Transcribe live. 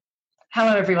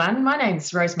Hello, everyone. My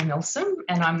name's Rosemary Milsom,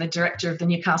 and I'm the director of the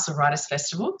Newcastle Writers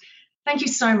Festival. Thank you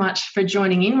so much for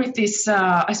joining in with this,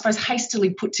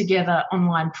 hastily put together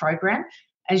online program.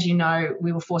 As you know,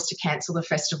 we were forced to cancel the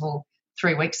festival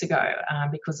 3 weeks ago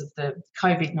because of the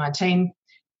COVID-19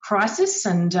 crisis,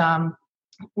 and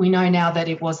we know now that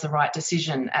it was the right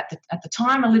decision. At the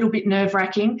time, a little bit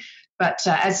nerve-wracking, but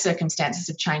as circumstances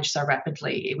have changed so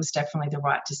rapidly, it was definitely the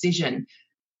right decision.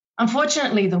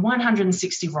 Unfortunately, the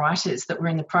 160 writers that were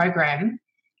in the program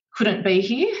couldn't be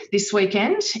here this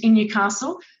weekend in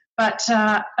Newcastle, but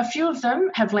a few of them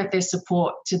have lent their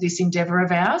support to this endeavour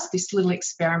of ours, this little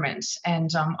experiment, and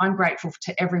I'm grateful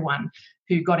to everyone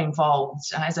who got involved.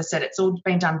 As I said, it's all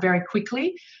been done very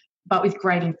quickly, but with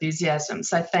great enthusiasm,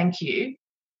 so thank you.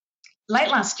 Late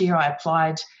last year, I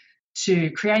applied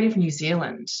to Creative New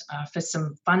Zealand for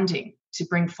some funding to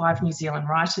bring 5 New Zealand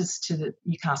writers to the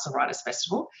Newcastle Writers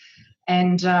Festival.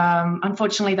 And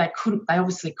unfortunately, they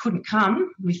obviously couldn't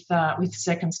come with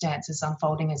circumstances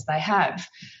unfolding as they have.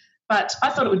 But I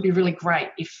thought it would be really great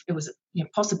if it was a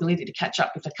possibility to catch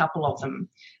up with a couple of them.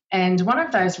 And one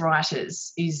of those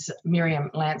writers is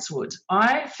Miriam Lancewood.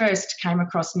 I first came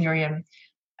across Miriam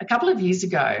a couple of years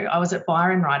ago. I was at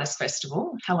Byron Writers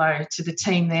Festival. Hello to the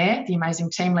team there, the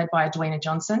amazing team led by Edwina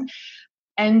Johnson.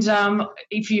 And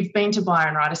if you've been to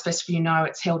Byron Writers Festival, you know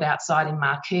it's held outside in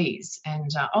Marquees. And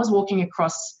I was walking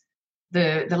across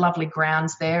the lovely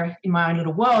grounds there in my own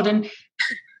little world, and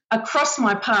across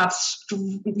my path,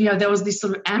 there was this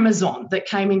sort of Amazon that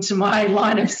came into my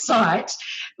line of sight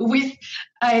with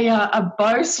a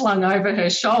bow slung over her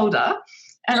shoulder.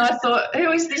 And I thought,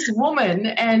 who is this woman?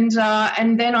 And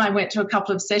then I went to a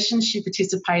couple of sessions she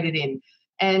participated in.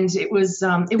 And it was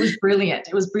brilliant.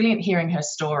 It was brilliant hearing her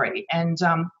story. And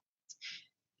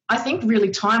I think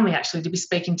really timely, actually, to be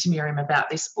speaking to Miriam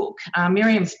about this book.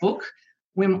 Miriam's book,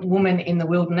 Woman in the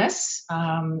Wilderness,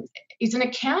 is an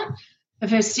account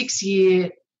of her 6-year,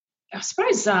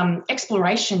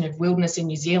 exploration of wilderness in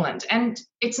New Zealand. And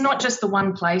it's not just the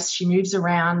one place. She moves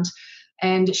around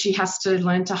and she has to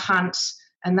learn to hunt,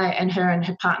 and her and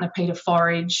her partner Peter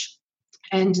forage.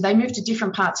 And they move to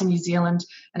different parts of New Zealand,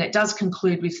 and it does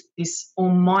conclude with this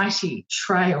almighty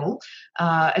trail,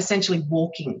 essentially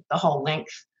walking the whole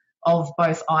length of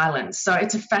both islands. So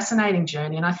it's a fascinating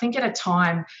journey, and I think at a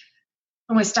time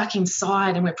when we're stuck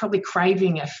inside and we're probably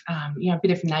craving a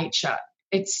bit of nature,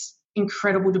 it's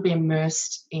incredible to be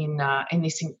immersed in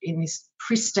this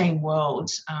pristine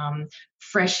world,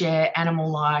 fresh air, animal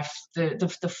life,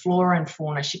 the flora and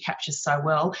fauna she captures so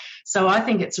well. So I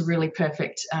think it's a really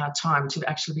perfect time to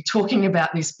actually be talking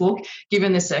about this book,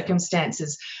 given the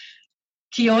circumstances.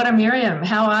 Kia ora, Miriam.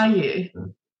 How are you?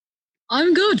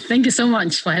 I'm good. Thank you so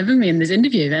much for having me in this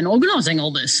interview and organising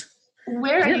all this.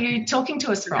 Where are you talking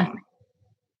to us from?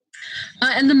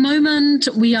 At the moment,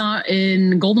 we are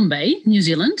in Golden Bay, New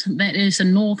Zealand. That is the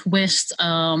northwest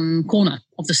corner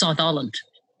of the South Island.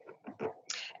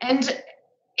 And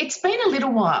it's been a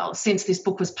little while since this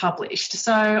book was published,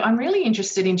 so I'm really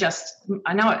interested in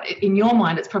I know in your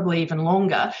mind it's probably even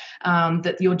longer,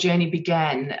 that your journey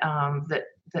began,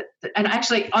 and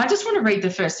actually I just want to read the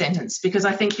first sentence, because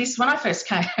I think when I first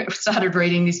started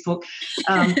reading this book,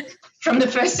 from the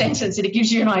first sentence it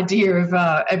gives you an idea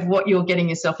of what you're getting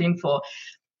yourself in for.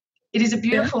 It is a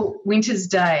beautiful winter's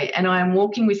day, and I am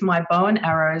walking with my bow and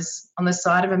arrows on the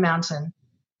side of a mountain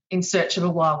in search of a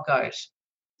wild goat.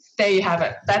 There you have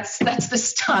it. That's the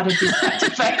start of this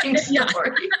captivating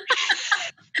story.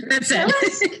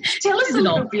 Tell us a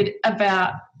little bit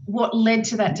about what led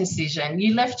to that decision.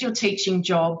 You left your teaching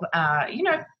job.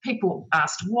 People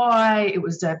asked why. It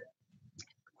was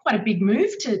quite a big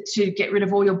move to get rid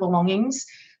of all your belongings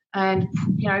and,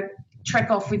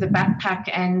 trek off with a backpack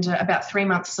and about 3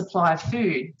 months' supply of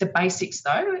food. The basics,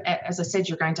 though, as I said,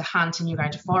 you're going to hunt and you're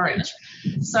going to forage.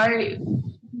 So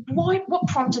what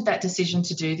prompted that decision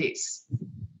to do this?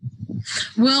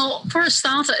 Well, for a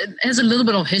start, it has a little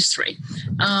bit of history.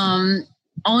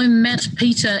 I met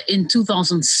Peter in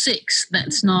 2006.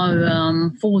 That's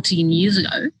now 14 years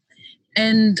ago.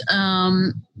 And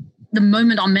the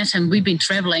moment I met him, we've been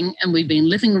traveling and we've been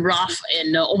living rough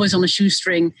and always on a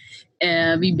shoestring.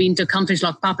 We've been to countries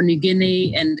like Papua New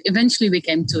Guinea, and eventually we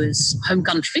came to his home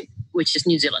country, which is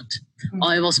New Zealand. Mm-hmm.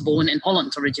 I was born in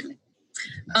Holland originally.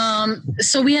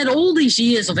 So we had all these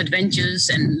years of adventures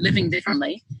and living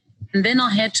differently. And then I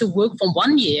had to work for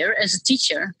 1 year as a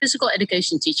teacher, physical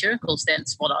education teacher, because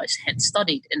that's what I had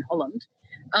studied in Holland,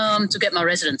 to get my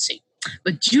residency.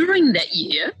 But during that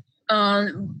year,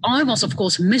 I was, of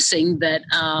course, missing that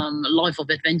life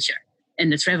of adventure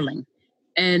and the traveling.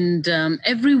 And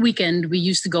every weekend we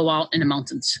used to go out in the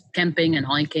mountains, camping and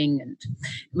hiking, and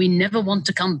we never want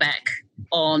to come back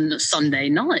on Sunday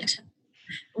night.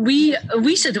 We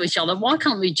said to each other, why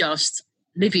can't we just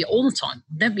live here all the time?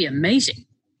 That'd be amazing.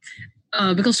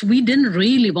 Because we didn't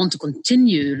really want to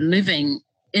continue living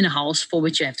in a house for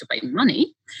which you have to pay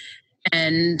money,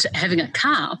 and having a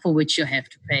car for which you have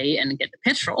to pay and get the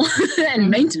petrol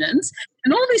and maintenance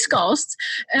and all these costs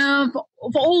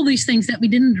for all these things that we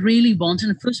didn't really want in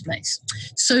the first place.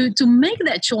 So to make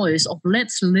that choice of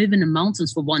let's live in the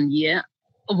mountains for 1 year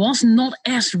was not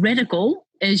as radical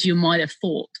as you might have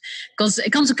thought, because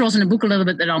it comes across in the book a little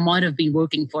bit that I might have been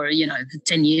working for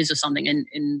 10 years or something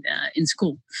in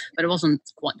school, but it wasn't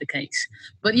quite the case.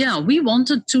 But yeah, we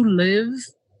wanted to live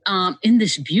in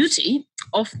this beauty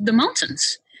of the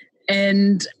mountains,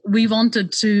 and we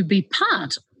wanted to be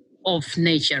part of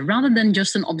nature rather than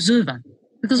just an observer.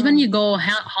 Because when you go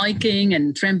hiking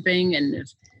and tramping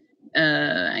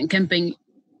and camping,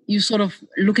 you're sort of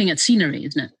looking at scenery,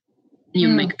 isn't it? You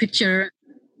make a picture,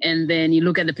 and then you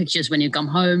look at the pictures when you come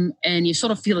home, and you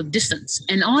sort of feel a distance.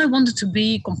 And I wanted to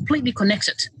be completely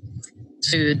connected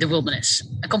to the wilderness,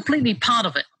 completely part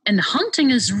of it. And hunting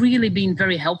has really been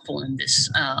very helpful in this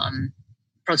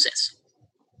process.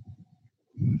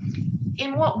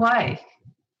 In what way?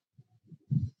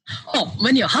 Oh,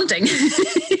 when you're hunting,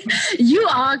 you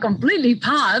are completely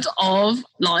part of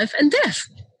life and death.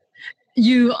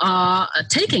 You are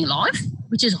taking life,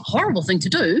 which is a horrible thing to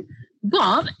do,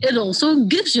 but it also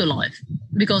gives you life,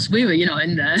 because we were,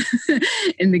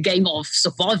 in the game of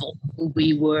survival.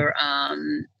 We were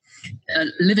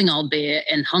living out there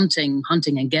and hunting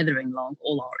and gathering like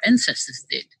all our ancestors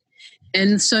did.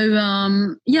 And so,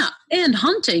 and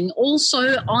hunting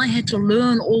also, I had to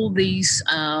learn all these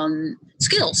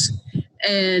skills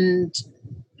and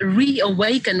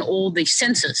reawaken all the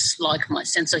senses, like my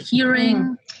sense of hearing,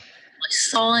 my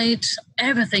sight,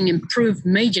 everything improved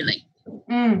majorly.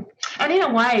 And in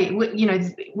a way,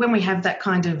 when we have that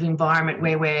kind of environment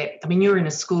where you're in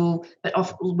a school, but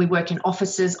we work in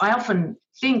offices, I often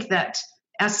think that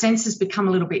our senses become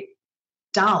a little bit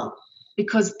dull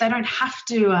because they don't have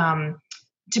to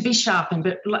be sharpened.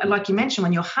 But like you mentioned,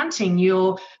 when you're hunting,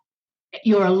 you're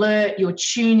alert, you're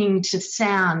tuning to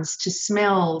sounds, to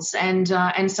smells, and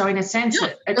so in a sense,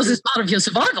 because it's part of your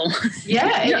survival.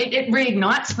 It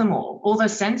reignites them all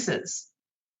those senses.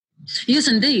 Yes,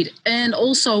 indeed. And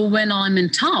also when I'm in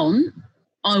town,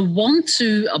 I want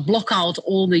to block out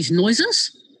all these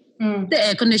noises, the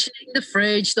air conditioning, the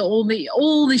fridge,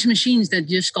 all these machines that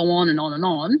just go on and on and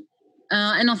on.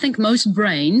 And I think most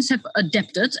brains have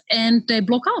adapted and they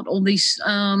block out all these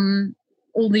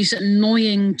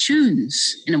annoying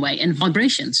tunes in a way and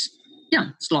vibrations. Yeah,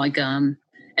 it's like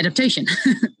adaptation.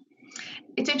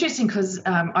 It's interesting because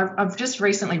I've just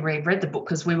recently reread the book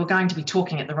because we were going to be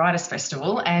talking at the Writers'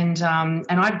 Festival, and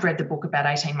I'd read the book about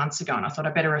 18 months ago, and I thought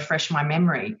I'd better refresh my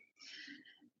memory.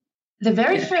 The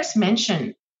very first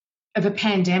mention of a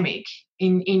pandemic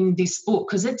in this book,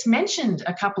 because it's mentioned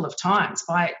a couple of times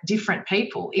by different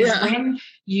people, is when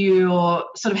you're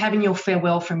sort of having your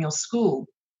farewell from your school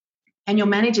and your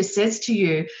manager says to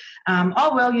you,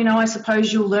 I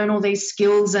suppose you'll learn all these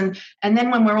skills and then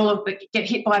when we're all get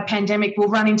hit by a pandemic, we'll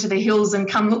run into the hills and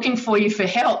come looking for you for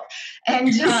help.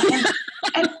 And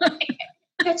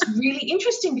that's really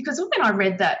interesting because when I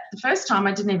read that the first time,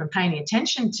 I didn't even pay any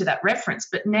attention to that reference.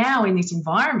 But now in this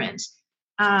environment,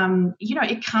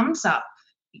 it comes up.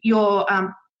 Your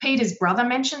Peter's brother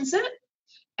mentions it,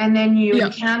 and then you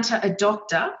encounter a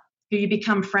doctor who you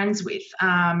become friends with.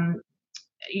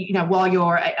 While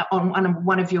you're on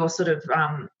one of your sort of,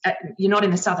 you're not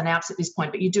in the Southern Alps at this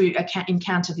point, but you do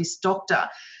encounter this doctor,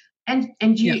 and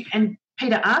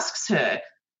Peter asks her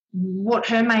what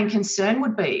her main concern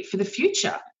would be for the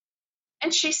future,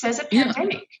 and she says a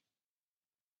pandemic.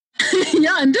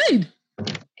 Yeah, indeed.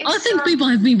 I think people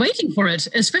have been waiting for it,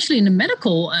 especially in the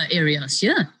medical areas.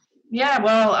 Yeah. Yeah,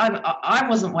 well, I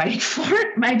wasn't waiting for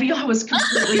it. Maybe I was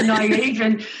completely naive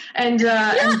and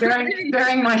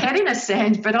burying my head in the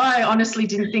sand. But I honestly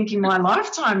didn't think in my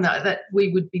lifetime that we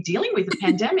would be dealing with a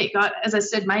pandemic. As I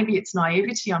said, maybe it's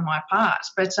naivety on my part.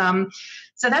 But so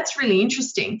that's really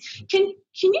interesting. Can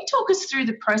you talk us through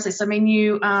the process? I mean,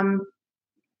 you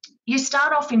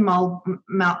start off in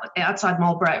outside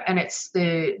Marlborough, and it's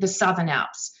the Southern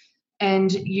Alps.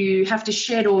 And you have to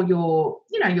shed all your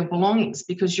belongings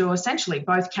because you're essentially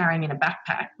both carrying in a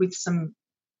backpack with some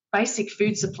basic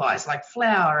food supplies like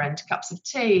flour and cups of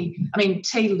tea. I mean,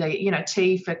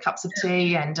 tea for cups of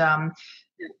tea and,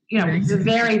 the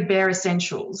very bare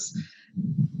essentials.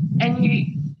 And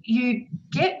you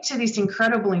get to this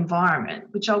incredible environment,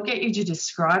 which I'll get you to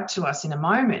describe to us in a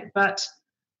moment, but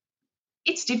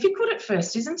it's difficult at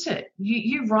first, isn't it?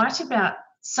 You write about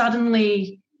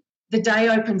suddenly the day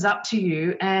opens up to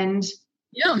you and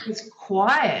it's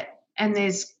quiet and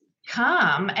there's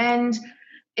calm, and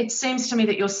it seems to me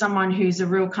that you're someone who's a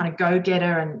real kind of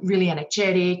go-getter and really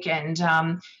energetic, and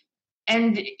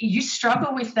you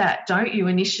struggle with that, don't you,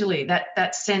 initially,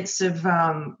 that sense of,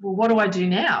 well, what do I do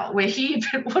now? We're here,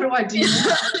 but what do I do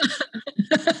now?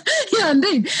 Yeah,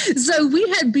 indeed. So we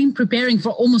had been preparing for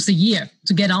almost a year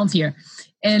to get out here.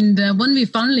 And when we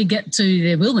finally get to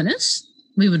the wilderness,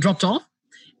 we were dropped off.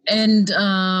 And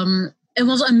it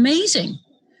was amazing.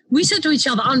 We said to each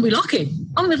other, aren't we lucky?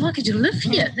 Aren't we lucky to live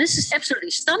here? This is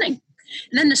absolutely stunning.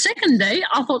 And then the second day,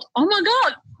 I thought, oh, my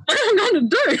God, what am I going to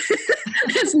do?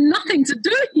 There's nothing to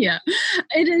do here.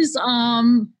 It is,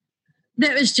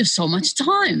 there is just so much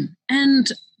time. And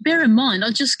bear in mind,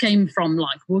 I just came from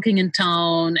like working in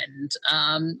town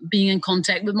and being in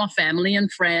contact with my family and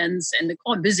friends, and they're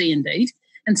quite busy indeed.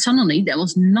 And suddenly there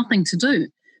was nothing to do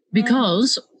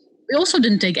because we also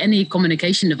didn't take any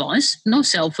communication device, no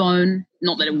cell phone,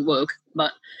 not that it would work,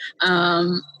 but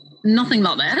nothing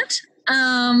like that,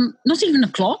 not even a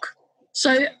clock.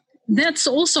 So that's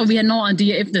also, we had no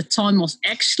idea if the time was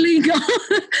actually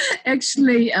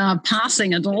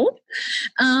passing at all.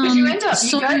 Because you end up,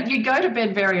 you go to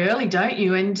bed very early, don't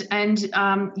you? And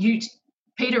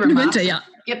Peter remarks,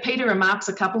 Peter remarks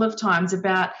a couple of times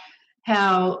about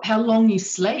how long you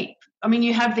sleep. I mean,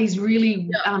 you have these really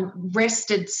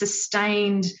rested,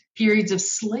 sustained periods of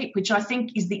sleep, which I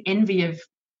think is the envy of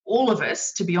all of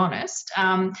us, to be honest,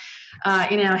 in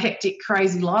our hectic,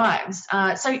 crazy lives.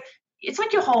 So it's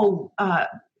like your whole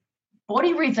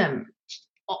body rhythm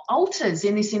alters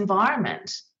in this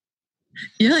environment.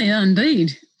 Yeah,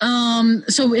 indeed.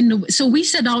 So we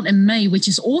set out in May, which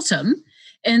is autumn,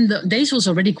 and the days was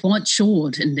already quite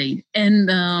short, indeed.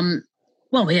 And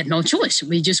we had no choice.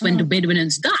 We just went to bed when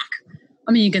it's dark.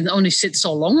 I mean, you can only sit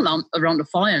so long around the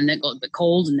fire, and it got a bit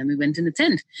cold, and then we went in the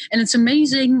tent. And it's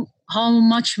amazing how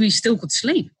much we still could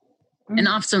sleep. And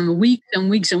after weeks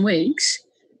and weeks and weeks,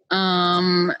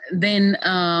 then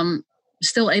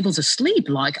still able to sleep.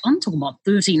 Like, I'm talking about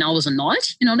 13 hours a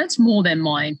night. You know, that's more than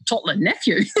my toddler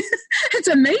nephew. It's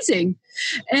amazing.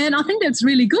 And I think that's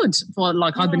really good for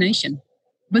like hibernation.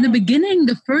 But in the beginning,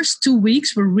 the first 2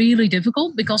 weeks were really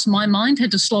difficult because my mind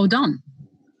had to slow down.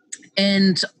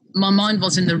 And my mind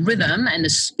was in the rhythm and the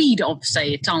speed of,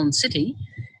 say, a town city.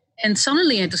 And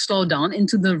suddenly I had to slow down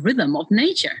into the rhythm of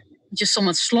nature, just so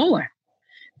much slower.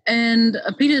 And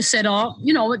Peter said, oh,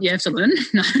 you know what you have to learn?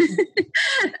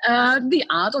 The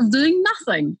art of doing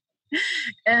nothing.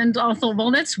 And I thought,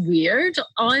 well, that's weird.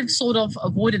 I've sort of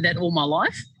avoided that all my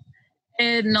life.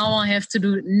 And now I have to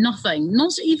do nothing,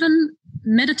 not even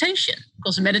meditation,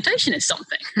 because meditation is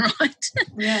something, right?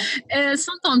 Yeah.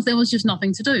 Sometimes there was just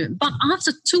nothing to do. But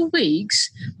after 2 weeks,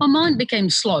 my mind became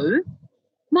slow,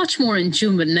 much more in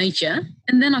tune with nature.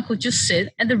 And then I could just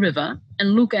sit at the river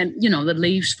and look at, the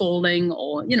leaves falling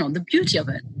or, the beauty of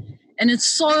it. And it's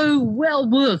so well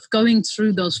worth going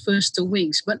through those first 2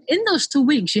 weeks. But in those 2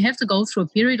 weeks, you have to go through a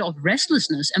period of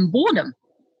restlessness and boredom.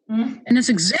 And that's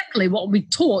exactly what we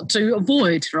taught to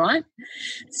avoid, right?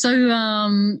 So,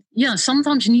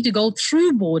 sometimes you need to go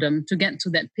through boredom to get to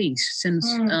that peace,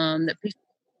 that peace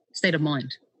state of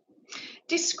mind.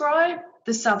 Describe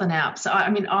the Southern Alps.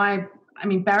 I'm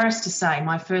embarrassed to say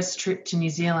my first trip to New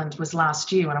Zealand was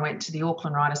last year when I went to the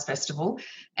Auckland Writers' Festival.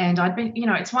 And I'd been,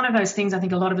 it's one of those things I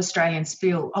think a lot of Australians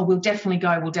feel, oh, we'll definitely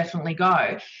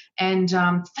go. And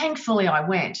thankfully I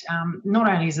went. Not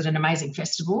only is it an amazing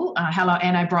festival, hello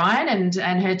Anne O'Brien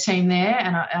and her team there,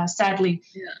 and sadly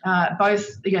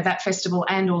both that festival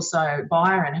and also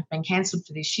Byron have been cancelled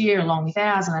for this year, along with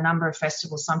ours and a number of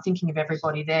festivals. So I'm thinking of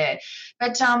everybody there.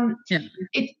 But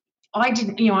I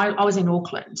didn't, I was in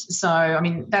Auckland. So, I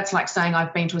mean, that's like saying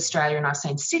I've been to Australia and I've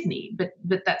seen Sydney, but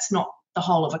that's not the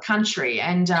whole of a country.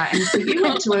 And so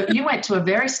you went to a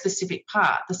very specific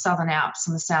part, the Southern Alps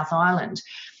and the South Island.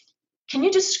 Can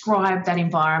you describe that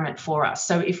environment for us?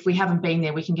 So if we haven't been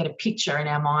there, we can get a picture in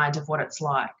our mind of what it's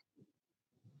like.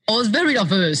 Oh, it's very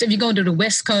diverse. If you go to the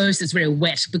West Coast, it's very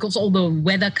wet because all the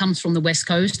weather comes from the West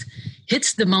Coast,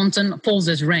 hits the mountain, falls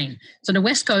as rain. So the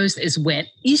West Coast is wet,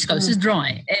 East Coast is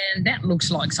dry. And that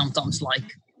looks like sometimes like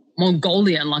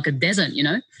Mongolia, like a desert,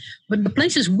 But the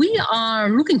places we are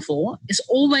looking for is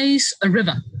always a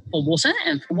river for water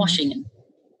and for washing.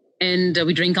 And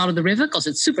we drink out of the river because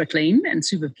it's super clean and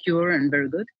super pure and very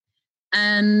good.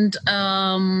 And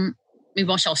We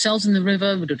wash ourselves in the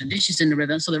river. We do the dishes in the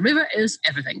river. So the river is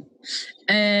everything.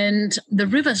 And the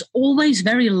river is always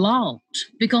very loud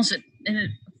because it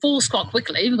falls quite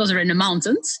quickly because we're in the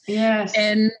mountains. Yes.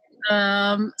 And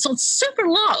so it's super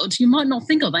loud. You might not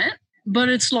think of that, but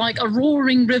it's like a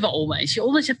roaring river always. You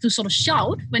always have to sort of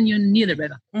shout when you're near the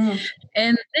river.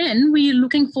 And then we're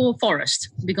looking for forest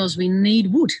because we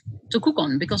need wood to cook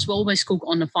on because we always cook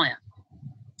on the fire.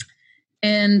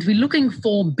 And we're looking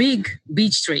for big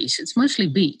beech trees. It's mostly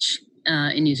beech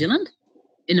in New Zealand,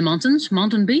 in the mountains,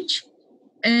 mountain beech.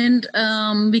 And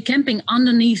we're camping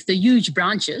underneath the huge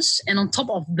branches and on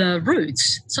top of the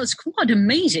roots. So it's quite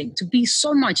amazing to be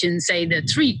so much in, say, the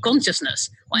tree consciousness,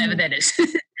 whatever that is.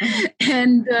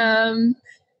 And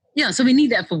so we need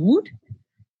that for wood.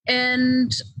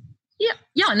 And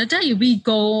in the day we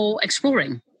go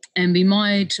exploring and we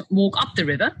might walk up the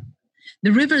river.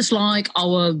 The river is like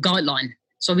our guideline,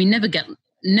 so we never get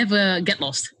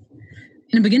lost.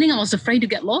 In the beginning, I was afraid to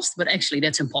get lost, but actually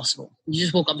that's impossible. You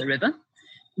just walk up the river,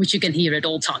 which you can hear at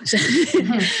all times,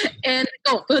 and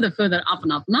go further up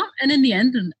and up and up. And in the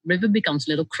end, the river becomes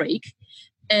a little creek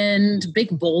and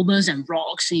big boulders and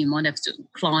rocks, and you might have to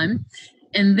climb.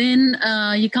 And then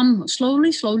you come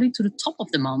slowly to the top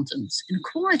of the mountains. And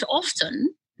quite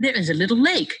often, there is a little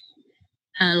lake,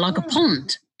 like a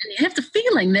pond. And you have the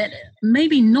feeling that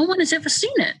maybe no one has ever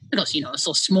seen it because, it's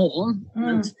so small.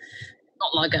 It's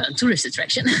not like a tourist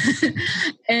attraction.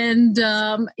 And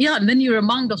then you're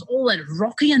among all that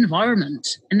rocky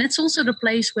environment. And that's also the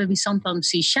place where we sometimes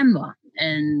see chamois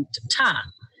and tahr.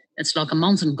 It's like a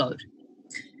mountain goat.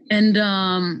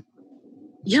 And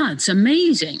it's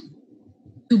amazing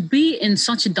to be in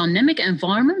such a dynamic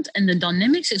environment. And the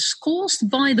dynamics is caused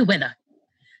by the weather.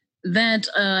 That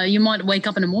you might wake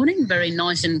up in the morning very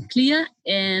nice and clear,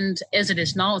 and as it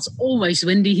is now, it's always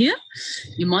windy here.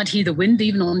 You might hear the wind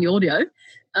even on the audio.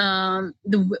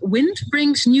 The wind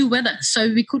brings new weather, so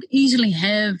we could easily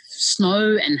have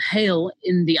snow and hail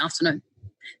in the afternoon.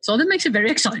 So that makes it very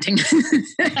exciting.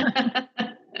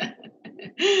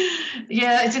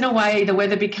 Yeah, it's in a way the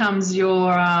weather becomes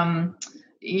your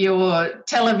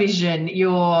television.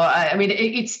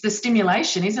 It's the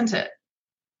stimulation, isn't it?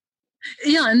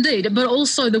 Yeah, indeed. But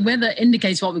also the weather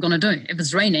indicates what we're going to do. If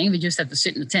it's raining, we just have to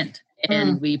sit in the tent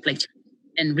and we play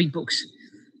and read books.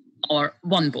 Or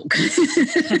one book.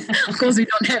 Of course, we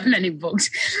don't have many books.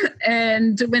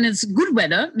 And when it's good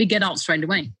weather, we get out straight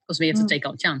away because we have to take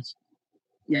our chance.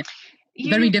 Yeah.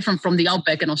 Very different from the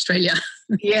outback in Australia.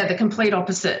 Yeah, the complete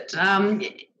opposite.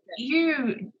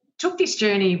 You took this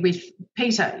journey with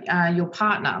Peter, your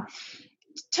partner.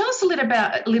 Tell us a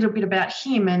little bit about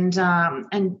him and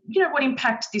what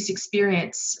impact this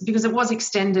experience, because it was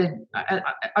extended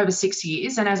over 6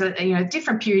 years, and as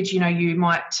different periods, you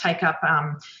might take up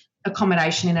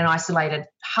accommodation in an isolated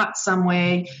hut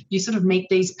somewhere. You sort of meet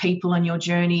these people, and your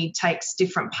journey takes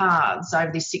different paths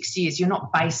over these 6 years. You're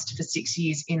not based for 6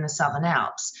 years in the Southern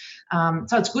Alps,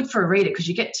 so it's good for a reader because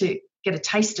you get to get a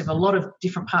taste of a lot of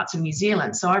different parts of New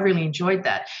Zealand. So I really enjoyed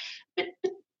that. But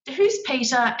who's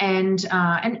Peter, and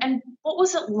what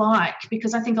was it like?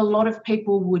 Because I think a lot of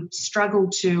people would struggle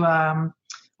to,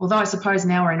 although I suppose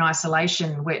now we're in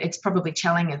isolation, where it's probably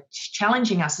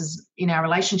challenging us as in our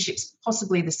relationships,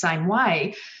 possibly the same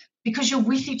way, because you're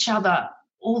with each other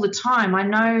all the time. I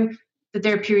know that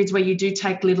there are periods where you do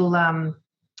take little,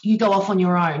 you go off on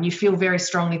your own. You feel very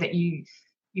strongly that you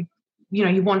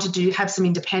want to have some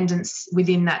independence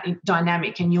within that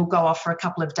dynamic, and you'll go off for a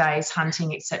couple of days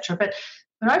hunting, etc. But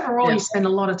overall, you spend a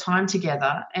lot of time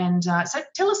together. And so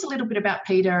tell us a little bit about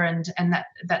Peter and that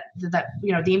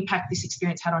the impact this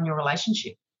experience had on your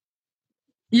relationship.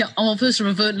 Yeah, I'll first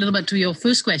revert a little bit to your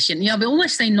first question. Yeah, we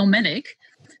always stay nomadic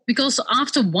because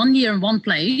after 1 year in one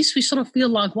place, we sort of feel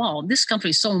like, wow, this country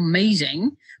is so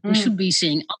amazing. We should be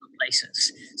seeing other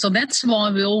places. So that's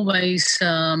why we always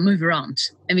move around.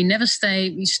 And we never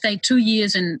stay. We stay 2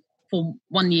 years for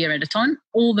 1 year at a time.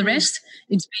 All the rest,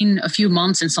 it's been a few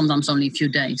months and sometimes only a few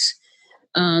days.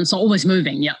 So always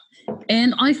moving, yeah.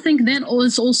 And I think that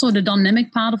is also the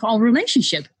dynamic part of our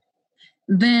relationship.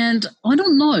 That I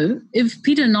don't know if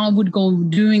Peter and I would go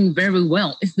doing very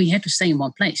well if we had to stay in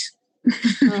one place.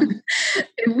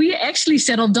 If we actually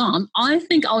settled down, I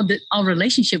think our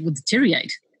relationship would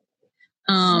deteriorate.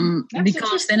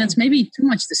 Because then it's maybe too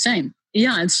much the same.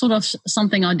 Yeah, it's sort of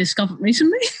something I discovered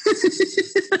recently.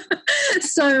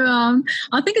 So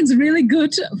I think it's really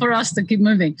good for us to keep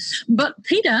moving. But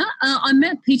Peter, I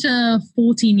met Peter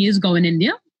 14 years ago in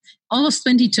India. I was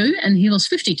 22 and he was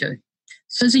 52.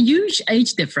 So it's a huge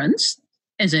age difference,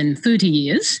 as in 30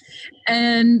 years.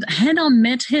 And had I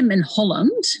met him in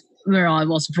Holland, where I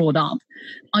was brought up,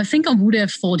 I think I would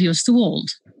have thought he was too old.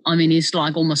 I mean, he's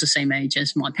like almost the same age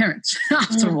as my parents,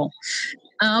 after all.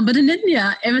 But in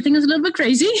India, everything is a little bit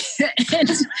crazy, and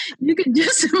you can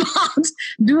just about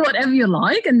do whatever you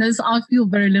like. And I feel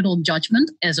very little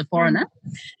judgment as a foreigner.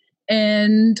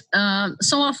 And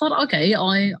so I thought, okay,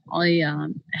 I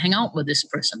hang out with this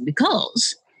person,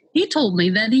 because he told me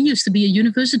that he used to be a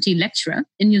university lecturer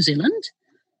in New Zealand.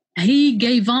 He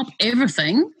gave up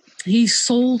everything. He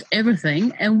sold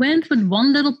everything and went with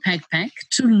one little backpack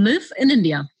to live in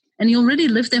India. And he already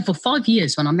lived there for 5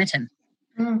 years when I met him.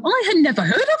 I had never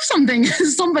heard of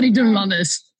somebody doing like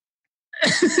this.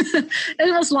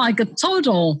 It was like a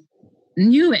total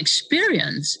new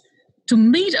experience to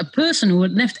meet a person who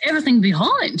had left everything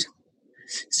behind.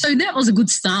 So that was a good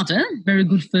starter, very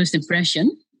good first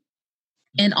impression.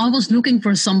 And I was looking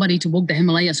for somebody to walk the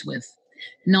Himalayas with.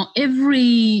 Now,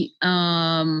 every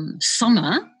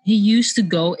summer, he used to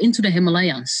go into the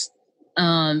Himalayas,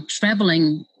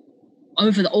 traveling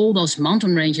over all those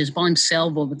mountain ranges by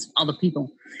himself or with other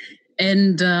people.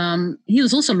 And he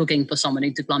was also looking for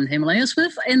somebody to climb the Himalayas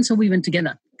with, and so we went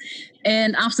together.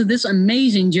 And after this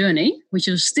amazing journey, which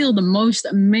was still the most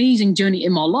amazing journey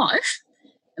in my life,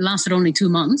 it lasted only 2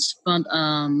 months, but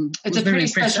it's a pretty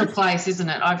special place, isn't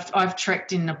it? I've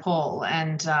trekked in Nepal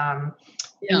and the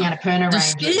Annapurna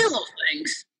Ranges. The scale of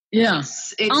things,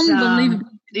 it's unbelievable.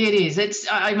 It is. It's.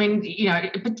 I mean,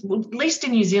 but at least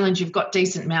in New Zealand, you've got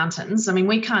decent mountains. I mean,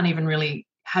 we can't even really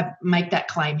make that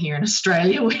claim here in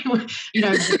Australia. The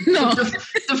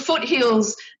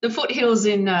foothills. The foothills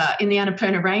in the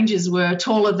Annapurna Ranges were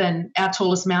taller than our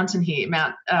tallest mountain here,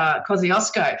 Mount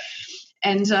Kosciuszko.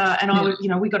 And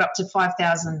we got up to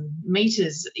 5,000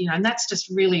 meters, and that's just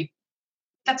really,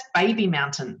 that's baby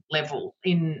mountain level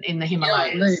in the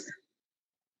Himalayas.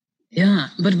 Yeah,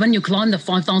 but when you climb the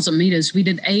 5,000 meters, we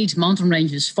did 8 mountain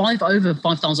ranges, 5 over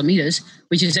 5,000 meters,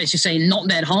 which is, as you say, not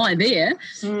that high there.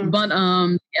 But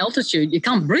altitude, you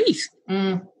can't breathe.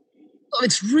 So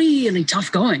it's really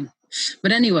tough going.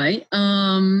 But anyway,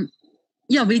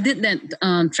 we did that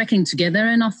trekking together,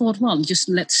 and I thought, well, just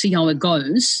let's see how it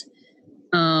goes.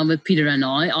 With Peter and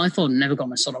I thought I'm never going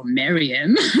to sort of marry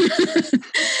him.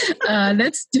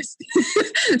 Let's just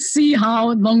see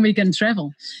how long we can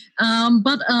travel.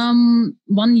 But 1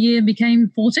 year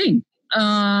became 14.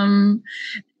 And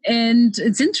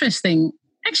it's interesting.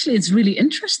 Actually, it's really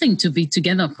interesting to be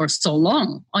together for so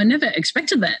long. I never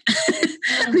expected that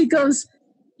because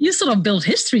you sort of build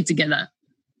history together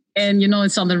and you know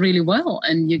each other really well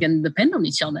and you can depend on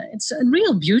each other. It's a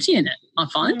real beauty in it, I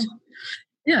find.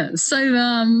 Yeah, so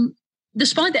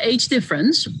despite the age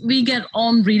difference, we get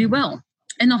on really well.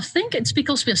 And I think it's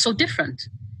because we're so different.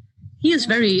 He is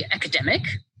very academic.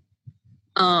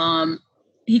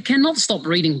 He cannot stop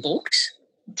reading books.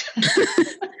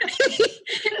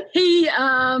 he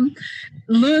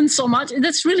learns so much.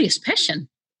 That's really his passion,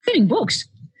 reading books.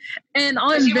 And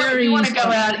I'm you want to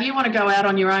go out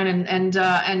on your own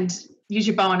and use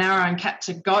your bow and arrow and catch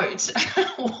a goat.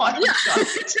 Wild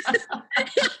goat.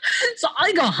 So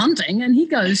I go hunting and he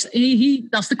does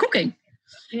the cooking.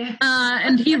 Yeah.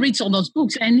 And he reads all those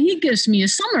books and he gives me a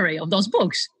summary of those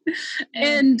books.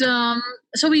 Yeah. And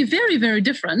so we're very, very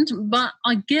different. But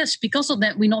I guess because of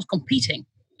that, we're not competing.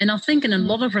 And I think in a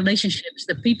lot of relationships,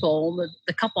 the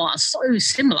couple are so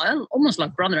similar, almost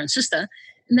like brother and sister,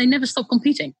 and they never stop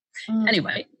competing.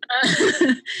 Anyway,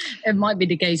 it might be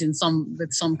the case with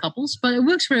some couples, but it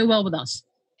works very well with us.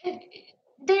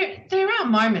 There are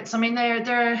moments. I mean,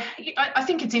 I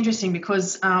think it's interesting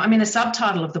because the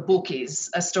subtitle of the book is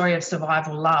A Story of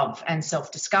Survival, Love, and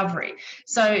Self-Discovery.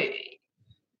 So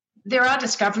there are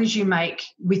discoveries you make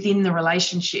within the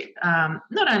relationship,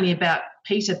 not only about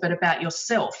Peter but about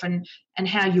yourself and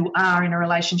how you are in a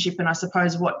relationship, and I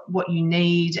suppose what you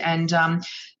need. And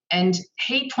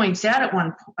he points out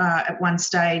at one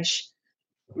stage,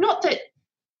 not that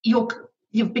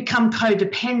you've become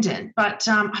codependent, but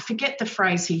I forget the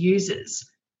phrase he uses.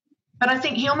 But I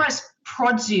think he almost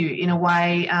prods you in a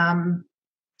way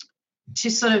to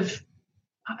sort of,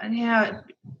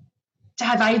 to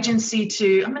have agency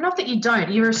to. I mean, not that you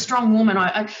don't. You're a strong woman.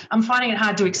 I'm finding it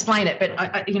hard to explain it,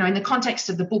 but in the context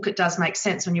of the book, it does make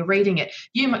sense when you're reading it.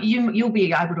 You'll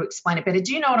be able to explain it better.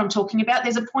 Do you know what I'm talking about?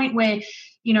 There's a point where,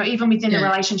 even within the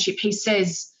relationship, he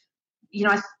says,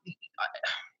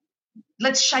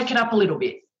 let's shake it up a little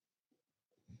bit.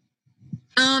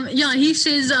 He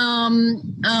says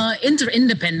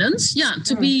interdependence.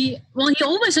 He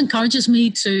always encourages me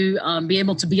to be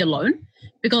able to be alone,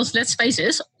 because let's face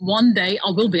it, one day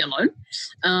I will be alone.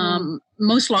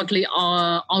 Most likely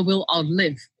I will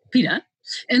outlive Peter.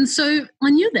 And so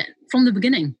I knew that from the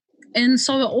beginning. And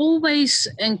so I always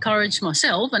encourage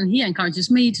myself, and he encourages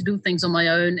me to do things on my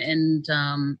own and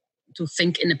to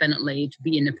think independently, to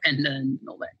be independent and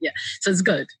all that. Yeah, so it's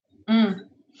good. Mm.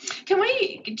 Can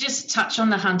we just touch on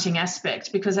the hunting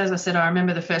aspect? Because as I said, I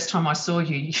remember the first time I saw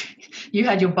you, you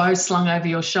had your bow slung over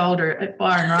your shoulder at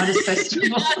Byron Writers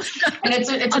Festival. And it's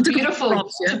a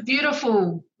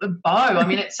beautiful bow. I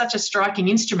mean, it's such a striking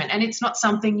instrument, and it's not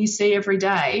something you see every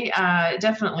day.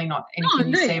 Definitely not anything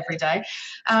you see every day.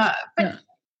 But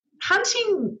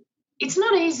hunting, it's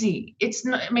not easy. It's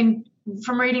not, I mean,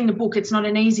 from reading the book, it's not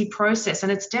an easy process,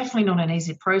 and it's definitely not an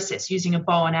easy process using a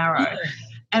bow and arrow. Yeah.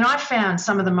 And I found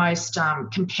some of the most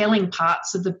compelling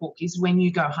parts of the book is when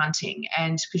you go hunting,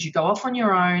 and because you go off on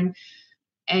your own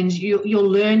and you're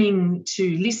learning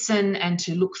to listen and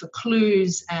to look for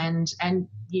clues, and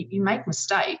you make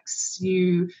mistakes.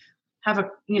 You have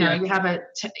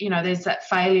there's that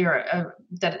failure,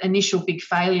 that initial big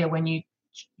failure when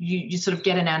you sort of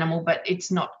get an animal, but it's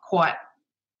not quite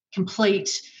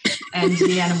complete, and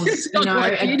the animal's,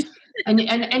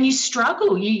 and you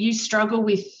struggle. You struggle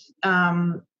with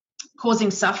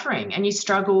causing suffering, and you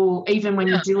struggle even when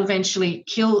you do eventually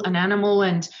kill an animal,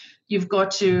 and you've got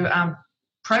to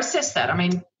process that. I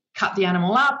mean, cut the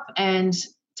animal up and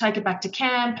take it back to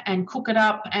camp and cook it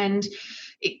up. And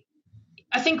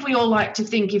I think we all like to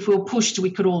think if we were pushed, we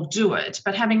could all do it.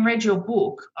 But having read your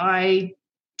book, I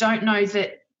don't know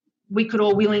that we could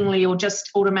all willingly or just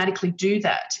automatically do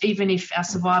that, even if our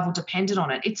survival depended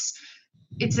on it. It's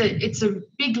a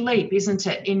big leap, isn't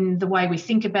it, in the way we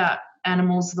think about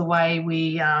animals, the way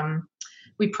we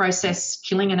process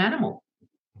killing an animal.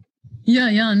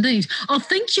 Yeah, indeed. I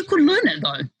think you could learn it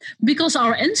though, because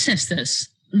our ancestors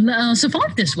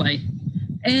survived this way.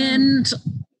 And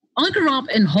I grew up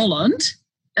in Holland.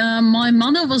 My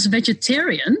mother was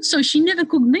vegetarian, so she never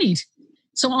cooked meat.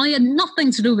 So I had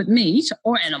nothing to do with meat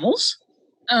or animals.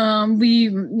 We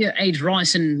ate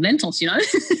rice and lentils,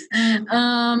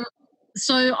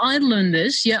 So I learned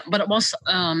this, but it was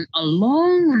a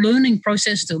long learning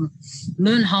process to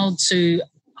learn how to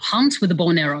hunt with a bow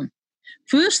and arrow.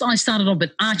 First, I started off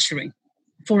with archery.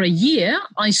 For a year,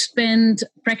 I spent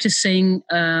practicing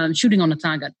shooting on a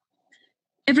target.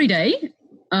 Every day,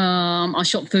 I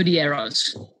shot 30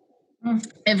 arrows.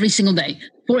 Every single day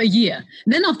for a year.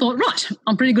 Then I thought, right,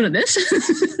 I'm pretty good at this.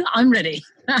 I'm ready.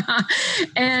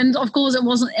 And, of course, it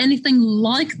wasn't anything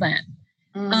like that.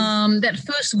 That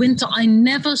first winter, I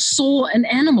never saw an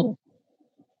animal.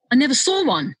 I never saw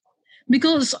one,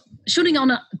 because shooting on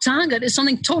a target is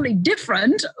something totally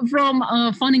different from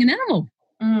finding an animal.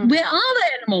 Where are the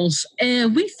animals?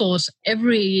 We thought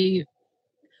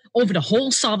over the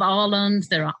whole South Island,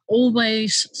 there are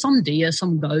always some deer,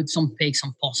 some goats, some pigs,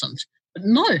 some possums. But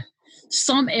no,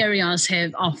 some areas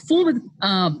are full with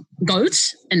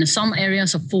goats, and some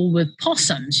areas are full with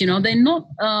possums. They're not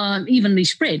evenly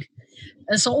spread.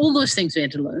 So all those things we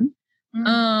had to learn.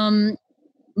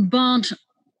 But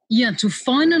to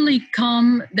finally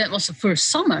come, that was the first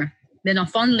summer, then I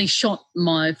finally shot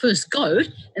my first goat.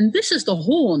 And this is the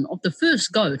horn of the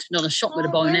first goat that I shot with a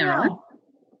bow and arrow.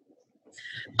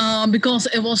 Because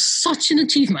it was such an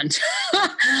achievement.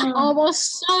 I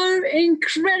was so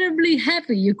incredibly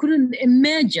happy. You couldn't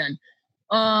imagine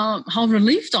how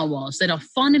relieved I was that I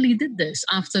finally did this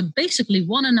after basically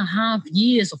 1.5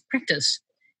 years of practice.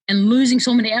 And losing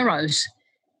so many arrows,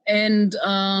 and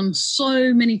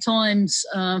so many times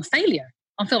failure.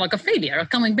 I felt like a failure,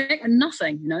 coming back with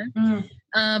nothing,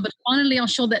 But finally I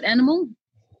shot that animal,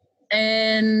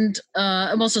 and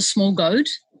it was a small goat,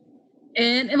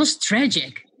 and it was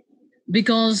tragic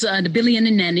because the Billy and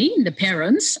the nanny, the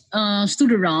parents,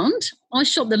 stood around. I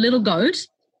shot the little goat,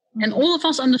 and all of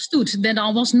us understood that I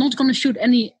was not going to shoot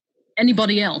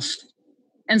anybody else.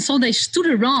 And so they stood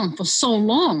around for so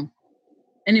long.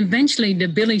 And eventually the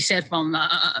Billy said,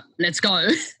 let's go.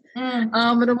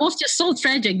 But it was just so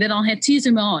tragic that I had tears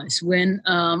in my eyes when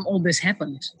all this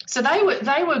happened. So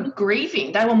they were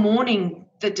grieving. They were mourning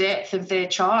the death of their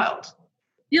child.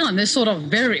 Yeah, and they're sort of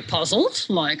very puzzled,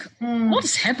 like, what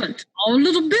has happened? Oh,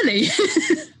 little Billy.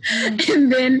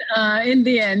 And then in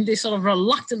the end, they sort of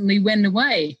reluctantly went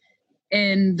away.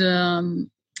 And,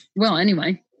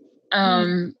 anyway,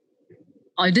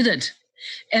 I did it.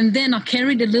 And then I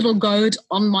carried a little goat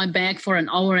on my back for an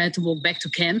hour. I had to walk back to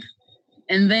camp.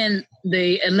 And then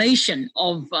the elation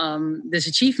of this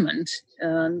achievement,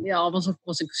 I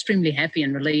was extremely happy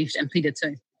and relieved, and Peter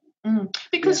too.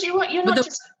 Because you're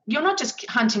not just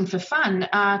hunting for fun.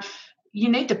 You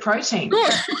need the protein.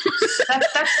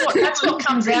 That's what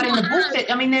comes out in the book.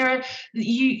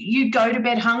 You go to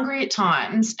bed hungry at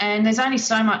times, and there's only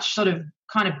so much sort of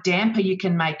kind of damper you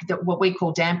can make, that what we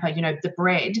call damper, the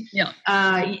bread,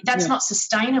 that's not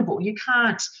sustainable. You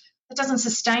can't. It doesn't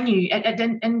sustain you.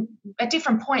 And at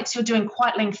different points, you're doing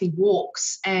quite lengthy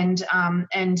walks, and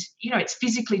it's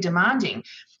physically demanding.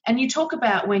 And you talk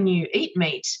about when you eat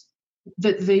meat,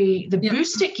 the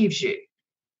boost it gives you.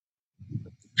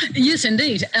 Yes,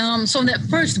 indeed. So that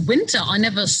first winter, I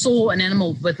never saw an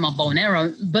animal with my bow and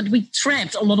arrow, but we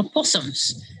trapped a lot of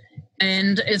possums.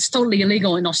 And it's totally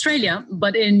illegal in Australia,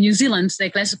 but in New Zealand, they're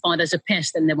classified as a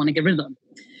pest and they want to get rid of them.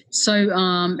 So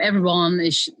everyone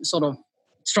is sort of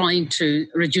trying to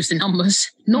reduce the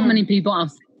numbers. Not many people are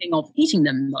thinking of eating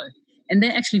them, though. And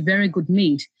they're actually very good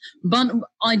meat. But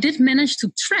I did manage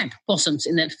to trap possums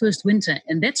in that first winter.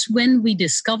 And that's when we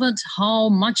discovered how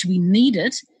much we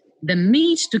needed the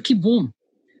meat to keep warm.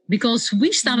 Because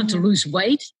we started to lose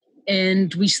weight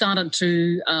and we started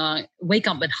to wake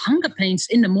up with hunger pains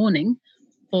in the morning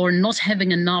for not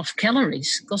having enough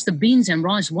calories, because the beans and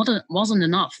rice wasn't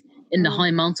enough in the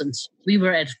high mountains. We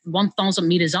were at 1,000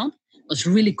 meters up. It was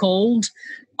really cold,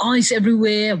 ice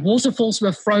everywhere, waterfalls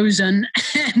were frozen,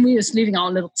 and we were sleeping in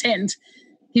our little tent,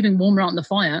 keeping warm around the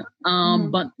fire.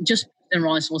 But just the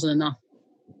rice wasn't enough.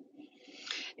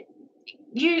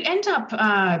 You end up,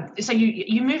 so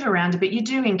you move around a bit. You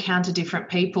do encounter different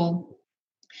people,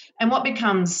 and what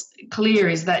becomes clear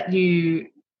is that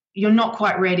you're not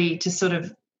quite ready to sort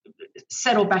of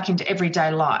settle back into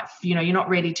everyday life. You're not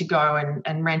ready to go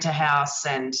and rent a house,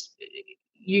 and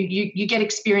you get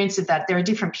experience of that. There are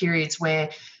different periods where,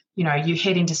 you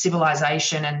head into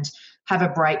civilization and have a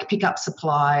break, pick up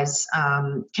supplies,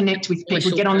 connect with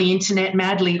people, get on the internet,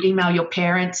 madly email your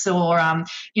parents, or,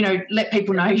 let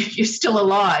people know you're still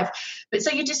alive. But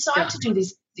so you decide to do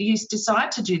this. You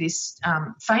decide to do this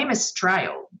famous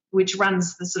trail, which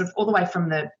runs the sort of all the way from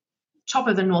the top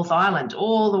of the North Island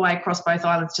all the way across both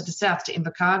islands to the south to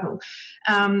Invercargill.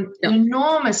 An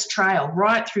enormous trail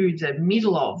right through the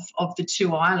middle of the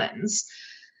two islands.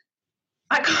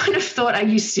 I kind of thought, are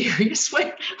you serious?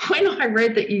 When I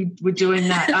read that you were doing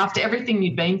that after everything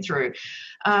you'd been through,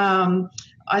 I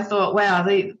thought, wow,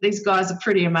 these guys are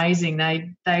pretty amazing.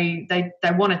 They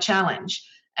want a challenge.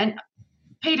 And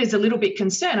Peter's a little bit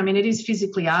concerned. I mean, it is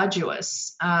physically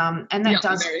arduous, and that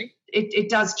it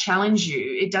does challenge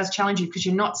you. It does challenge you because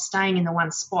you're not staying in the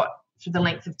one spot for the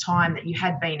length of time that you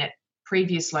had been at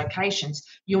previous locations.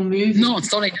 You're moving. No, it's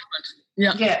totally different.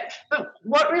 Yeah. Yeah. But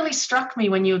what really struck me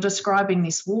when you were describing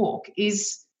this walk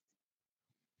is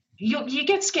you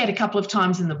get scared a couple of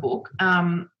times in the book,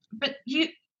 but the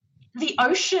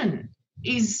ocean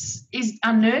is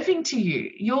unnerving to you.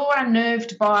 You're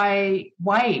unnerved by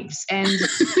waves and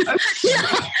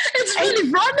it's really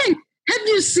frightening. Have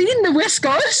you seen the West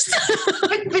Coast?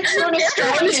 but to an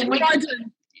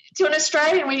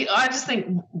Australian, I just think,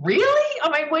 really? I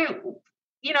mean,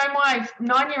 my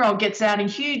 9-year-old gets out in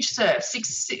huge surf, 4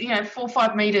 or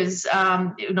 5 meters,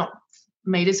 not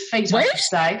meters, feet, I should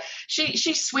say.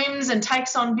 She swims and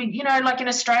takes on big, like in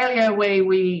Australia where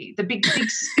the big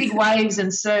waves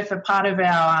and surf are part of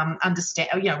our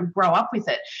we grow up with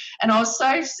it. And I was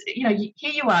so, here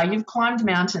you are, you've climbed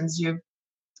mountains, you've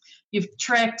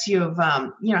trekked, you've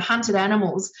hunted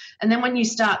animals, and then when you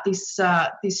start this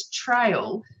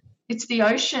trail, it's the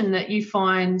ocean that you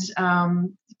find.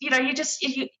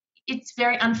 It's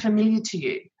very unfamiliar to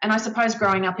you. And I suppose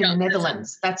growing up in the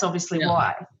Netherlands, that's obviously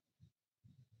why.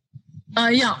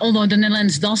 Although the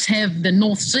Netherlands does have the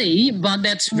North Sea, but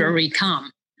that's very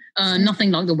calm.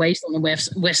 Nothing like the waves on the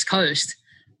west coast.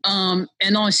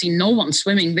 And I see no one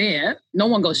swimming there. No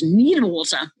one goes near the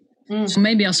water. So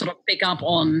maybe I sort of pick up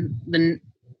on the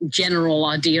general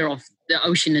idea of the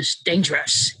ocean is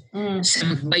dangerous.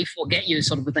 Seventh wave will get you,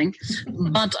 sort of a thing.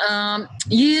 But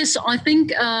yes, I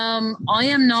think I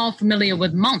am now familiar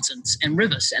with mountains and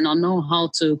rivers, and I know how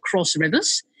to cross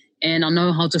rivers, and I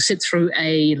know how to sit through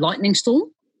a lightning storm.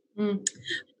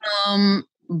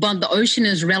 But the ocean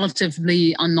is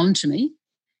relatively unknown to me.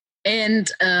 And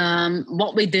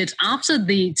what we did after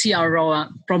the Te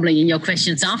Aroha, probably in your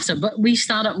questions after, but we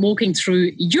started walking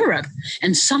through Europe,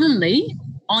 and suddenly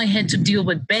I had to deal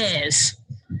with bears.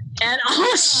 And I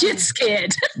was shit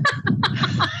scared.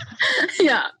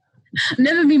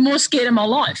 Never been more scared in my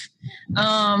life.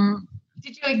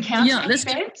 Did you encounter any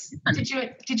bears?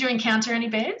 Did you encounter any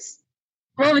bears?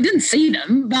 Well, we didn't see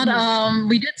them, but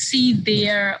we did see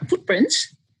their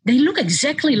footprints. They look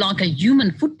exactly like a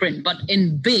human footprint, but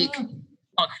in big,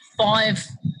 like 5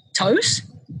 toes.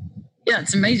 Yeah,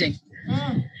 it's amazing.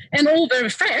 And all very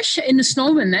fresh in the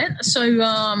snow and that. So,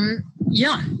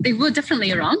 they were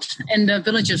definitely around. And the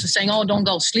villagers were saying, oh, don't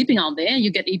go sleeping out there. You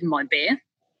get eaten by a bear.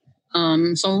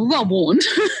 So well warned.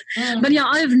 But yeah,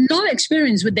 I have no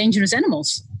experience with dangerous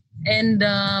animals. And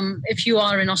if you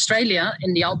are in Australia,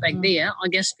 in the outback there, I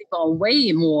guess people are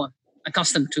way more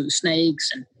accustomed to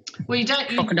snakes and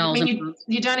crocodiles.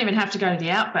 You don't even have to go to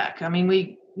the outback. I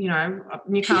mean,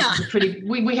 Newcastle's pretty.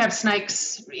 We have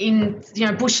snakes in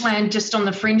bushland just on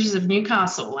the fringes of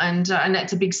Newcastle, and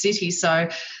that's a big city. So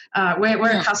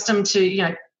we're accustomed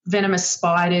to venomous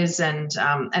spiders and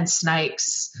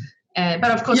snakes.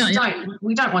 But of course,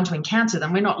 we don't want to encounter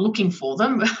them. We're not looking for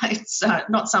them. It's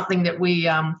not something that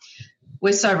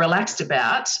we're so relaxed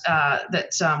about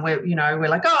that we're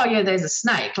like, oh yeah, there's a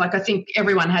snake. Like I think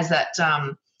everyone has that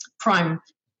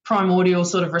primordial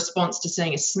sort of response to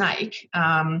seeing a snake.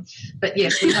 But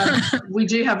yes, we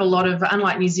do have a lot of,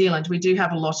 unlike New Zealand, we do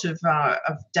have a lot of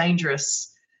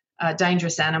dangerous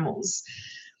animals.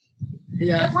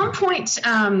 Yeah. At one point,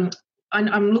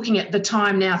 I'm looking at the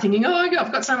time now thinking, oh,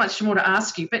 I've got so much more to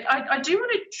ask you. But I do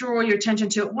want to draw your attention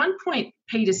to, at one point,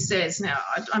 Peter says, now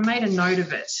I made a note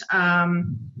of it.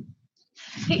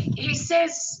 He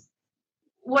says,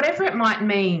 whatever it might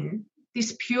mean,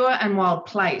 this pure and wild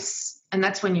place, and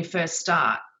that's when you first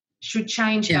start, should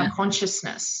change our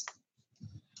consciousness.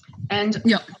 And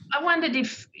I wondered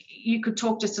if you could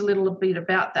talk just a little bit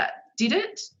about that. Did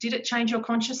it change your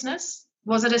consciousness?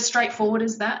 Was it as straightforward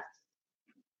as that?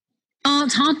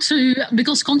 It's hard to,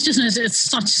 because consciousness is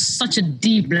such a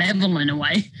deep level in a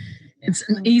way. It's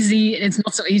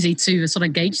not so easy to sort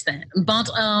of gauge that. But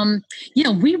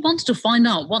we want to find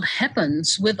out what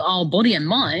happens with our body and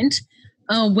mind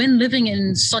when living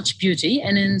in such beauty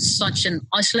and in such an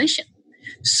isolation.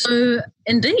 So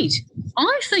indeed,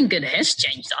 I think it has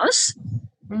changed us.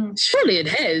 Surely it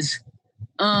has.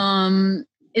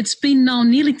 It's been now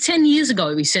nearly 10 years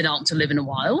ago we set out to live in the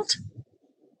wild.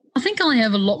 I think I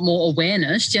have a lot more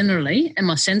awareness generally, and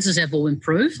my senses have all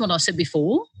improved, what I said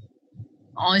before.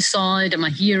 Eyesight and my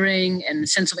hearing and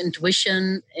sense of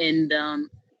intuition and,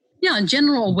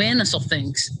 general awareness of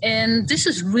things. And this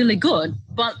is really good,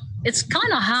 but it's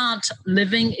kind of hard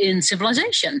living in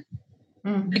civilization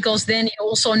because then you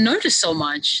also notice so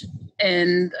much.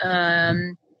 And,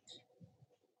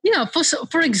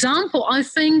 for example, I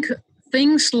think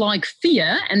things like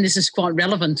fear, and this is quite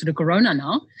relevant to the corona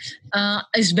now,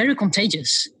 is very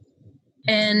contagious.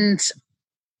 And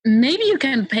maybe you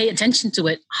can pay attention to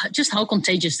it, just how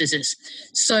contagious this is.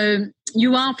 So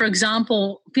you are, for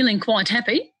example, feeling quite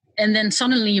happy, and then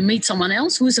suddenly you meet someone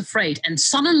else who is afraid, and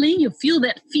suddenly you feel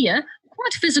that fear,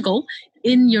 quite physical,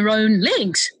 in your own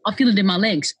legs. I feel it in my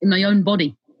legs, in my own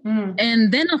body.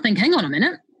 And then I think, hang on a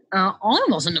minute, I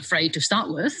wasn't afraid to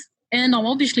start with. And I'll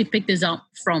obviously pick this up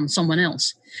from someone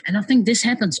else. And I think this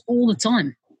happens all the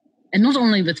time. And not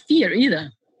only with fear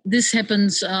either. This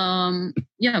happens,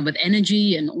 with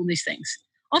energy and all these things.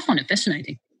 I find it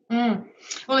fascinating.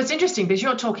 Well, it's interesting because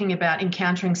you're talking about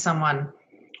encountering someone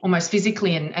almost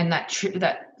physically and that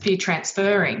fear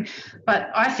transferring. But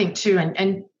I think too,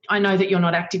 and I know that you're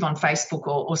not active on Facebook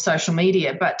or social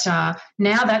media, but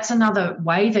now that's another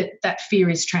way that fear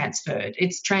is transferred.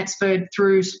 It's transferred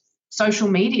through social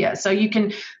media. So you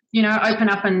can, open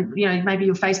up and, maybe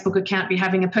your Facebook account be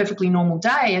having a perfectly normal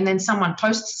day and then someone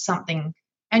posts something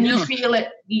and you feel it,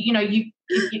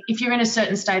 if you're in a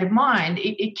certain state of mind,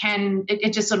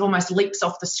 it just sort of almost leaps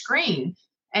off the screen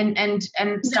and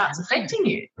starts affecting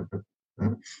you.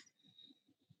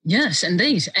 Yes,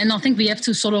 indeed. And I think we have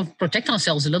to sort of protect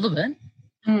ourselves a little bit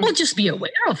or just be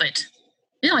aware of it.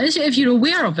 If you're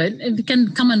aware of it, it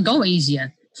can come and go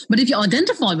easier. But if you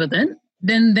identify with it,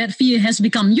 then that fear has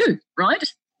become you, right?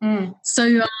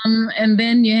 So, and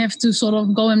then you have to sort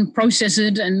of go and process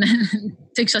it and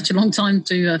take such a long time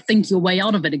to think your way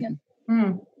out of it again.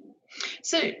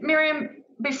 So, Miriam,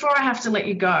 before I have to let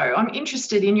you go, I'm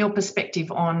interested in your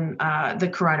perspective on the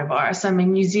coronavirus. I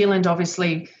mean, New Zealand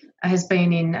obviously has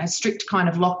been in a strict kind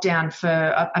of lockdown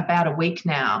for about a week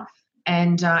now.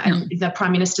 And the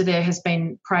Prime Minister there has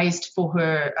been praised for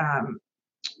her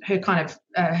kind of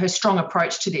her strong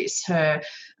approach to this, her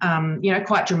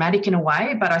quite dramatic in a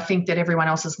way, but I think that everyone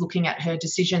else is looking at her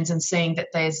decisions and seeing that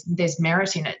there's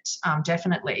merit in it,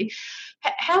 definitely.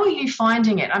 How are you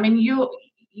finding it? I mean,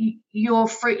 you're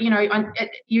free,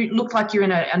 you look like you're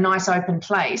in a nice open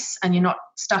place and you're not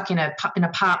stuck in an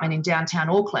apartment in downtown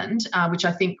Auckland, which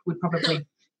I think would probably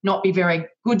not be very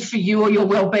good for you or your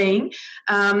well-being.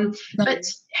 But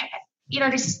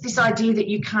this idea that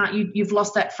you've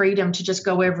lost that freedom to just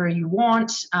go wherever you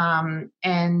want,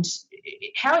 and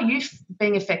how are you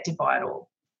being affected by it all?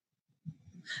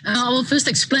 I will first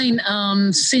explain,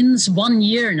 since 1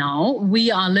 year now,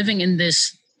 we are living in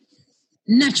this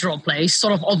natural place,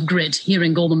 sort of off-grid here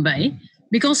in Golden Bay,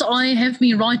 because I have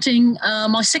been writing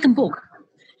my second book.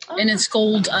 And it's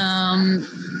called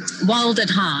Wild at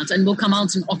Heart, and will come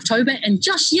out in October. And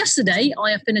just yesterday,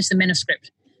 I have finished the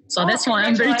manuscript. So that's why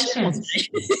I'm very cheerful today.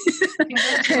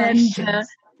 And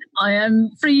I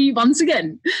am free once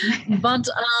again. But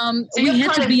so we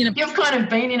had to be you've kind of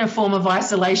been in a form of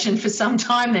isolation for some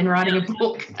time then, writing a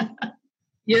book.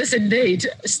 Yes, indeed.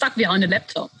 Stuck behind a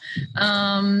laptop.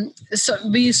 So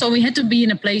we had to be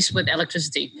in a place with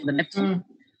electricity for the laptop.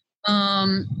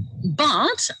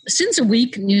 But since a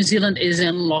week, New Zealand is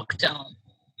in lockdown,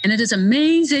 and it is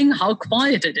amazing how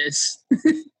quiet it is.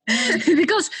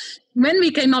 Because when we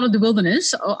came out of the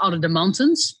wilderness, or out of the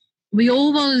mountains, we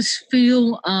always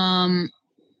feel,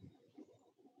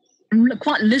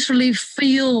 quite literally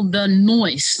feel the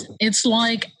noise. It's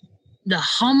like the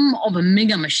hum of a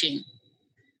mega machine.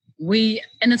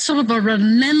 And it's sort of a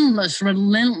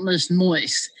relentless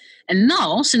noise. And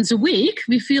now, since a week,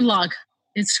 we feel like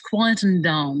it's quietened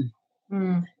down.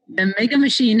 The mega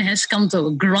machine has come to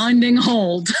a grinding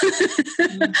halt.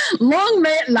 Long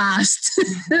may it last.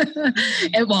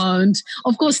 It won't.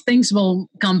 Of course, things will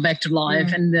come back to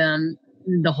life and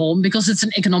the home, because it's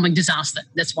an economic disaster.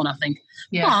 That's what I think.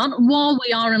 Yeah. But while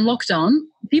we are in lockdown,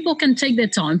 people can take their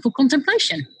time for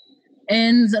contemplation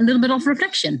and a little bit of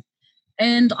reflection.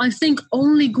 And I think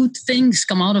only good things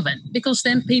come out of it, because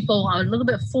then people are a little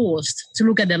bit forced to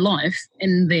look at their life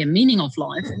and their meaning of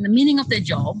life and the meaning of their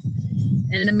job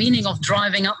and the meaning of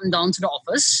driving up and down to the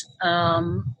office.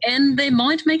 And they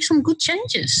might make some good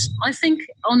changes. I think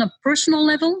on a personal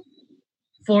level,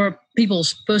 for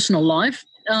people's personal life,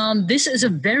 this is a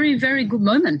very, very good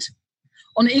moment.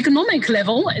 On an economic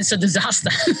level, it's a disaster.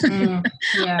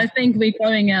 I think we're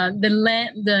going,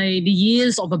 the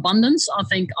years of abundance, I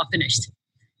think, are finished.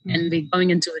 And we're going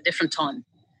into a different time.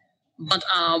 But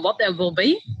what there will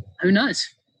be, who knows?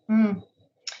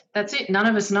 That's it. None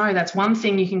of us know. That's one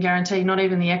thing you can guarantee. Not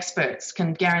even the experts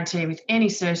can guarantee with any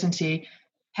certainty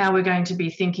how we're going to be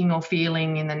thinking or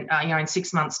feeling in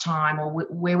 6 months' time, or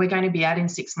where we're going to be at in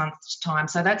 6 months' time.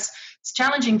 So it's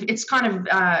challenging. It's kind of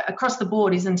across the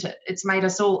board, isn't it? It's made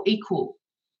us all equal.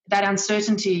 That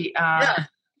uncertainty.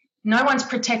 No one's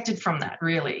protected from that,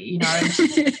 really.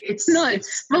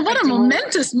 Well, what a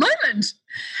momentous moment!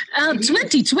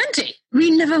 2020.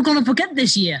 We're never going to forget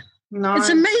this year. No, it's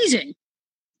amazing.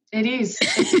 It is.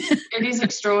 It is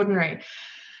extraordinary.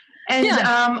 And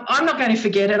I'm not going to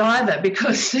forget it either,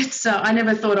 because it's. I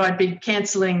never thought I'd be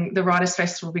cancelling the Writers'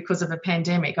 Festival because of a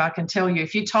pandemic. I can tell you,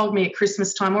 if you told me at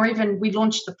Christmas time, or even we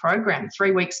launched the program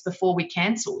 3 weeks before we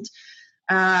cancelled,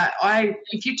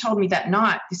 if you told me that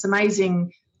night, this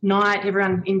amazing night,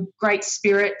 everyone in great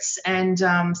spirits and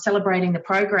celebrating the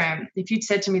program, if you'd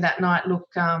said to me that night, look,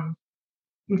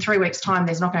 in 3 weeks' time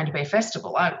there's not going to be a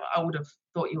festival, I would have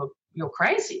thought you're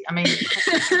crazy. I mean,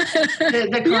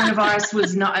 the coronavirus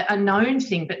was not a known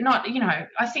thing, but not,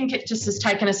 I think it just has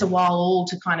taken us a while all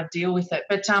to kind of deal with it.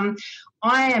 But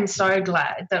I am so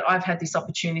glad that I've had this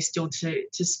opportunity still to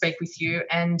speak with you,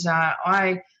 and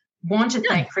I want to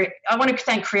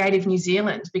thank Creative New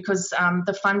Zealand, because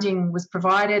the funding was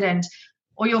provided, and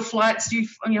all your flights,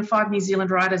 5 New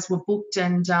Zealand writers were booked,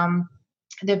 and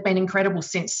they've been incredible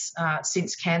since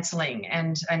cancelling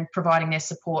and providing their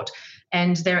support,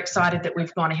 and they're excited that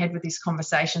we've gone ahead with this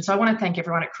conversation. So I want to thank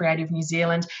everyone at Creative New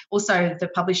Zealand, also the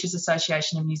Publishers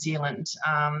Association of New Zealand,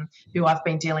 who I've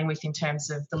been dealing with in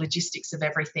terms of the logistics of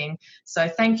everything. So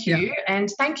thank you, and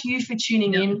thank you for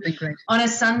tuning in on a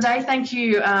Sunday. Thank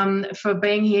you for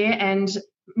being here, and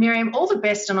Miriam, all the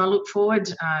best, and I look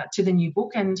forward to the new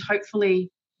book, and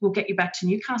hopefully we'll get you back to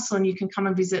Newcastle and you can come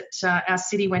and visit our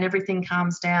city when everything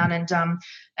calms down, and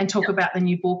talk about the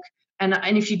new book.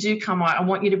 And if you do come, I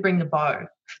want you to bring the bow.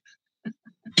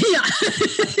 Yeah.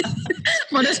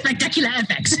 What a spectacular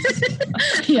effect.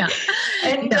 Yeah.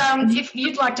 And if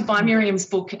you'd like to buy Miriam's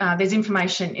book, there's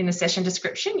information in the session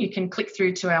description. You can click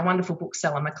through to our wonderful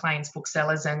bookseller, Maclean's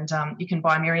Booksellers, and you can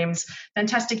buy Miriam's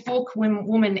fantastic book,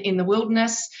 Woman in the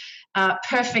Wilderness.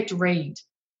 Perfect read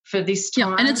for this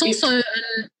time. Yeah, and it's also an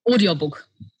audiobook.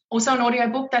 Also an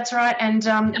audiobook, that's right. And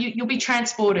you'll be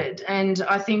transported. And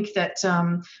I think that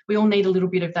we all need a little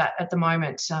bit of that at the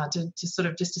moment to sort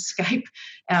of just escape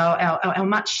our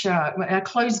much our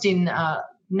closed-in,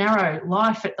 narrow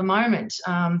life at the moment.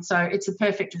 So it's a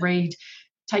perfect read.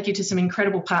 Take you to some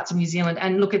incredible parts of New Zealand.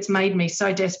 And look, it's made me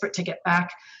so desperate to get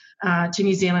back to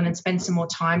New Zealand and spend some more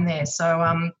time there. So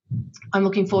I'm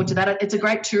looking forward to that. It's a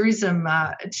great tourism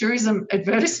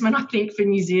advertisement, I think, for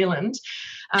New Zealand.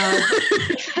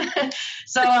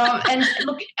 So and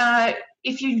look,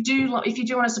 if you do want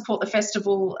to support the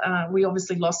festival, we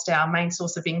obviously lost our main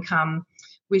source of income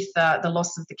with the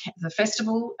loss of the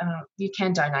festival, you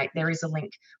can donate. There is a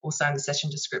link also in the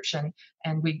session description,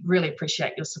 and we really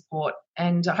appreciate your support.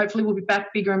 And hopefully we'll be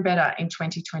back bigger and better in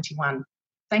 2021.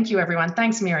 Thank you, everyone.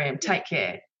 Thanks, Miriam. Take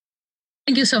care.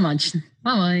 Thank you so much.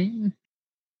 Bye-bye.